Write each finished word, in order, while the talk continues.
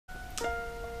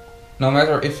no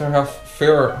matter if they have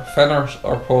feathers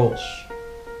or paws,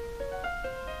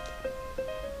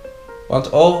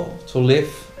 want all to live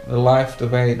the life the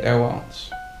way they want.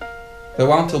 They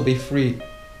want to be free,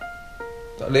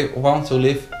 want to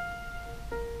live,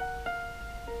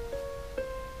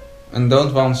 and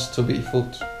don't want to be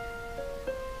food.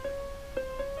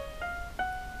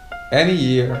 Any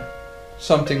year,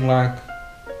 something like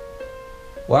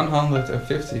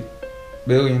 150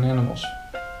 billion animals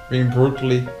being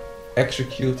brutally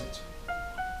executed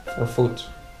for food.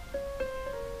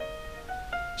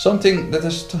 Something that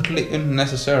is totally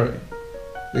unnecessary,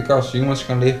 because humans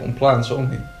can live on plants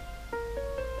only.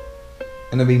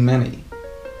 And there be many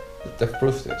that have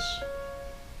proved this.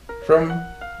 From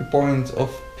the point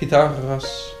of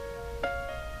Pythagoras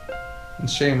and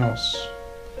Samos,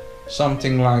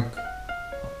 something like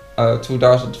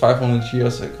 2500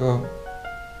 years ago,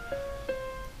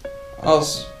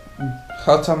 as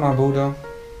Gautama Buddha,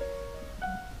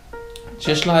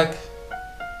 just like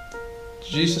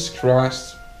Jesus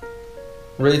Christ,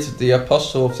 read the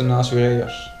Apostle of the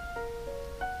Nazarenes.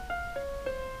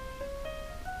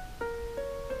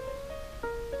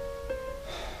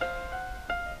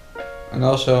 And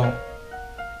also,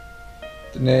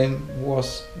 the name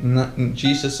was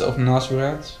Jesus of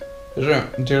Nazareth. There's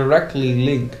a directly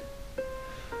link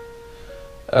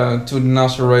to the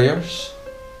Nazarenes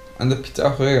and the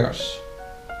Pythagoreans,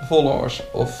 the followers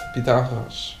of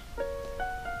Pythagoras.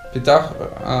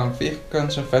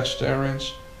 Vegans and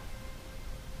vegetarians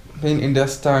been in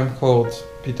that time called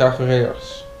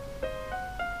Pythagoreans,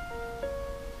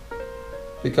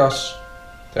 because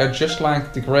they're just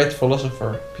like the great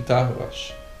philosopher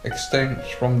Pythagoras, abstains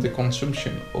from the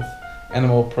consumption of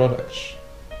animal products.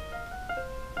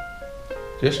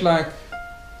 Just like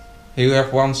he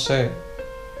have once said,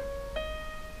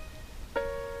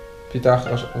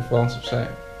 Pythagoras once said,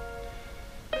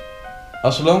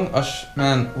 as long as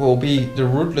man will be the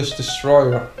ruthless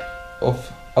destroyer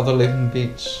of other living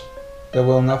beings, there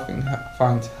will nothing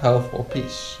find health or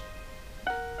peace.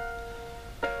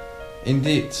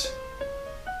 Indeed,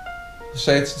 the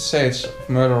states of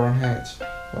murder and hate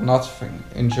will nothing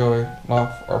enjoy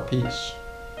love or peace.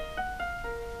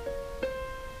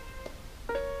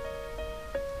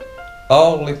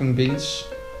 All living beings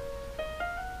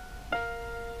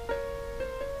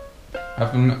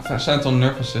have a central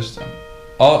nervous system.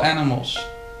 All animals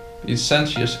be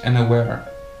sensuous and aware.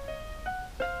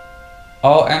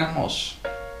 All animals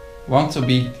want to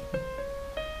be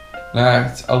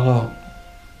left alone,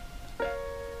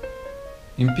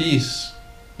 in peace,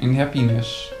 in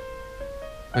happiness,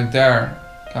 with their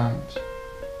kind.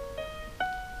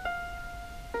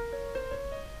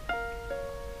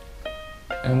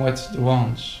 And with the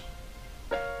ones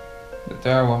that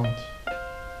they want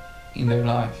in their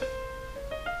life.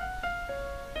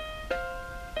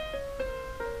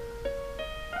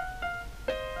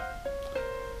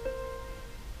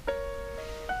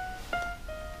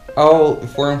 All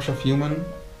forms of human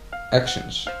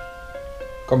actions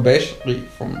come basically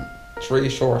from three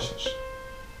sources.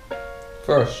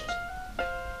 First,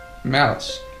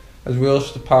 malice, as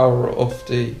wills the power of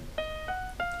the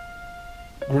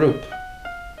group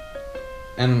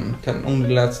and can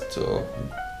only lead to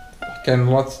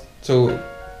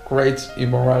great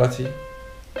immorality.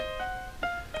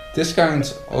 This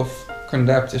kind of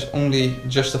conduct is only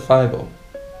justifiable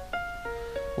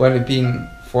when it being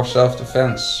for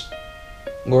self-defense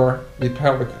or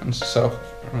Republican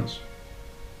self-defense,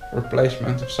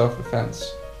 replacement of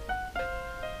self-defense,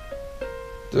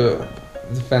 the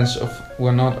defense of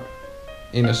one another,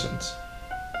 innocent.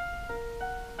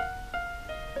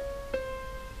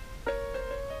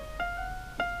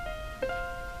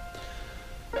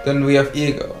 Then we have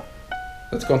ego,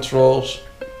 that controls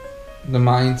the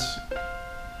mind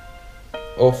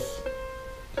of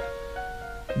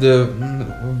the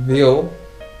will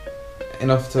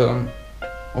and of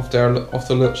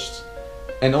the lust,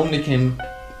 and only can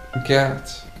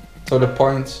get to the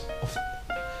point of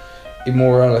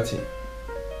immorality,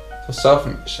 to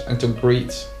selfishness and to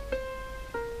greed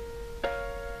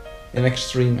in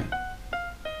extreme.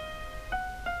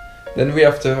 Then we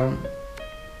have the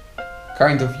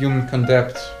kind of human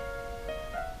conduct,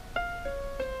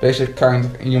 basic kind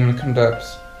of human conduct,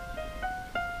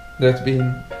 that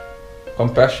being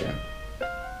compassion.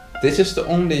 This is the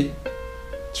only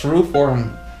true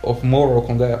form of moral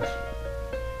conduct.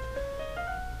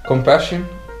 Compassion,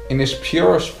 in its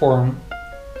purest form,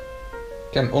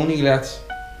 can only lead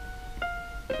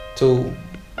to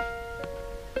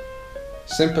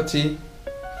sympathy,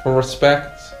 for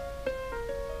respect,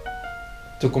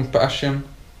 to compassion,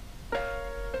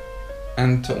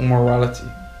 and to morality,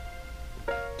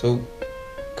 to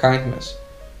kindness,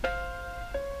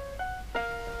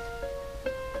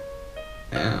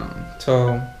 and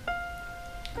to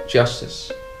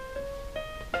justice.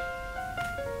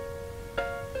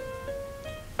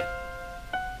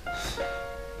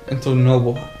 Into a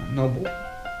noble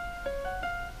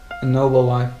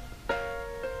life.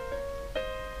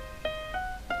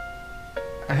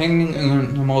 Hanging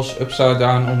in the most upside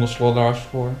down on the slaughterhouse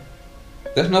floor.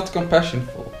 That's not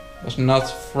compassionful. That's not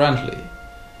friendly.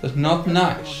 That's not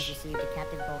nice.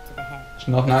 It's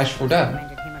not nice for them.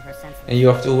 And you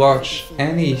have to watch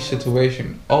any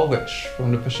situation always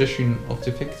from the position of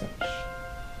the victims.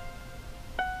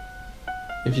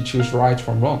 If you choose right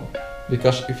from wrong.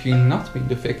 Because if you not be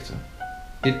the victim,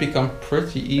 it becomes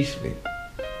pretty easily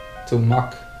to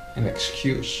mock and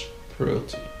excuse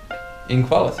cruelty,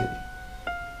 inequality,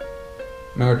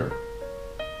 murder,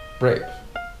 rape,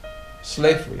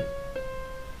 slavery,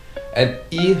 and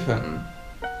even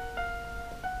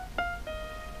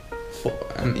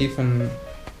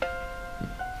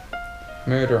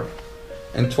murder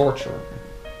and torture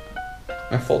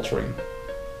and foltering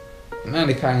and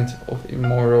any kind of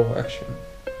immoral action.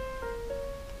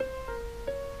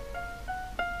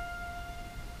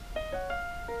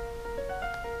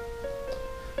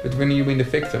 But when you be the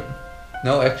victim,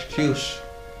 no excuse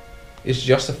is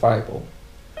justifiable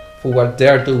for what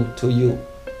they do to you.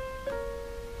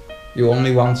 You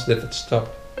only want that it stop.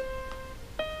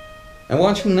 And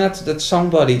want you not that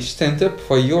somebody stand up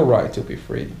for your right to be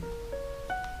free.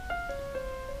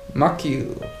 Mock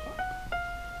you.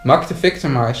 Mock the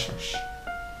victimizers.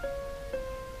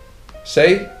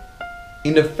 Say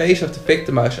in the face of the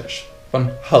victimizers,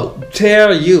 van how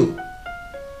dare you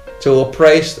to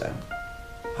appraise them.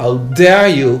 How dare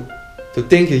you to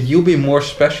think that you be more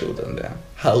special than them?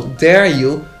 How dare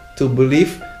you to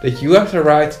believe that you have the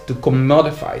right to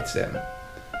commodify them?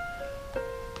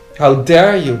 How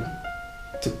dare you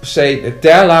to say that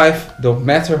their life don't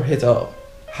matter at all?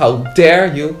 How dare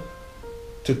you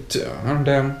to turn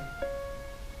them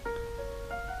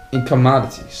in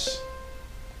commodities?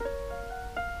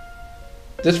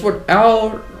 That's what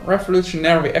our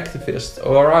revolutionary activists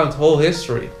around whole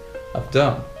history have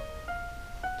done.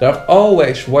 They have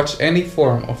always watched any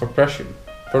form of oppression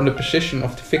from the position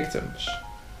of the victims.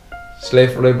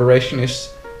 Slave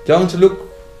liberationists don't look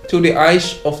to the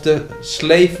eyes of the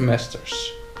slave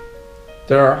masters.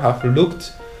 They have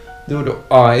looked through the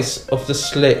eyes of the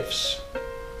slaves.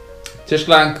 Just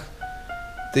like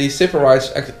the civil rights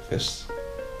activists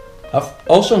have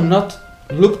also not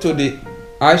looked to the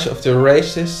eyes of the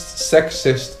racist,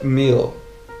 sexist male,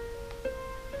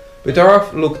 but they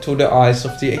have looked to the eyes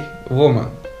of the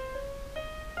woman.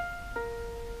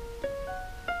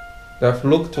 They have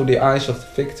looked to the eyes of the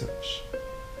victims.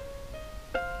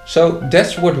 So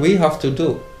that's what we have to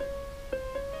do.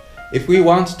 If we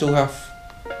want to have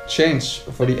change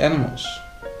for the animals,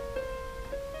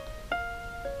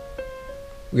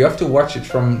 we have to watch it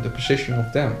from the position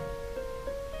of them.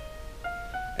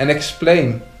 And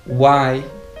explain why,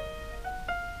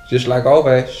 just like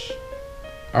always,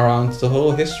 around the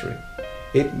whole history,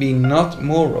 it be not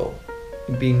moral,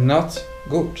 it be not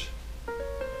good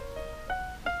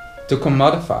to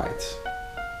commodify it,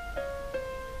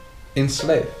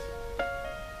 enslave,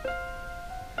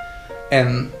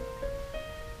 and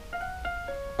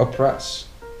oppress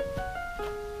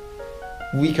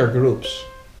weaker groups.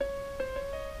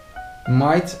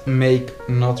 Might make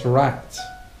not right,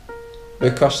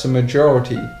 because the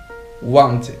majority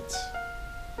want it.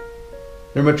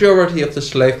 The majority of the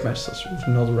slave masters was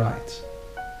not right.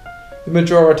 The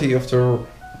majority of the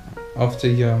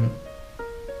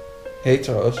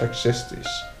heterosexistic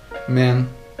men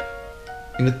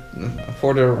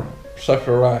for the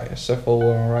civil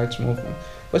rights movement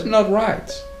was not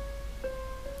right.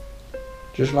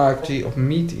 Just like the of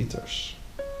meat eaters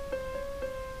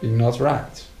being not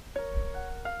right.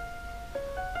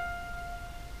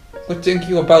 What think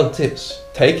you about this?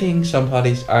 Taking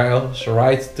somebody else's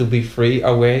right to be free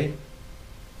away?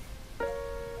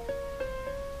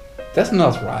 That's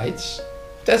not right.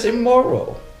 That's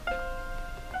immoral.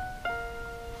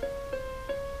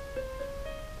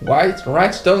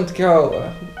 Rights don't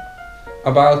go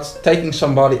about taking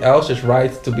somebody else's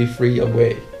right to be free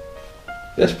away.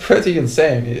 That's pretty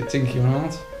insane, you think you're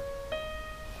not?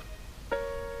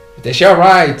 It is your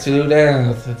right to do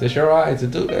that. It is your right to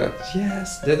do that.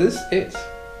 Yes, that is it.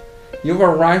 You have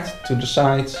a right to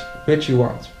decide which you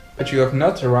want, but you have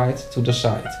not the right to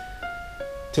decide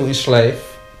to enslave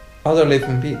other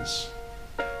living beings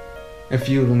and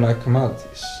view them like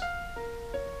commodities.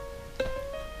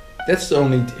 That's the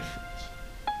only difference.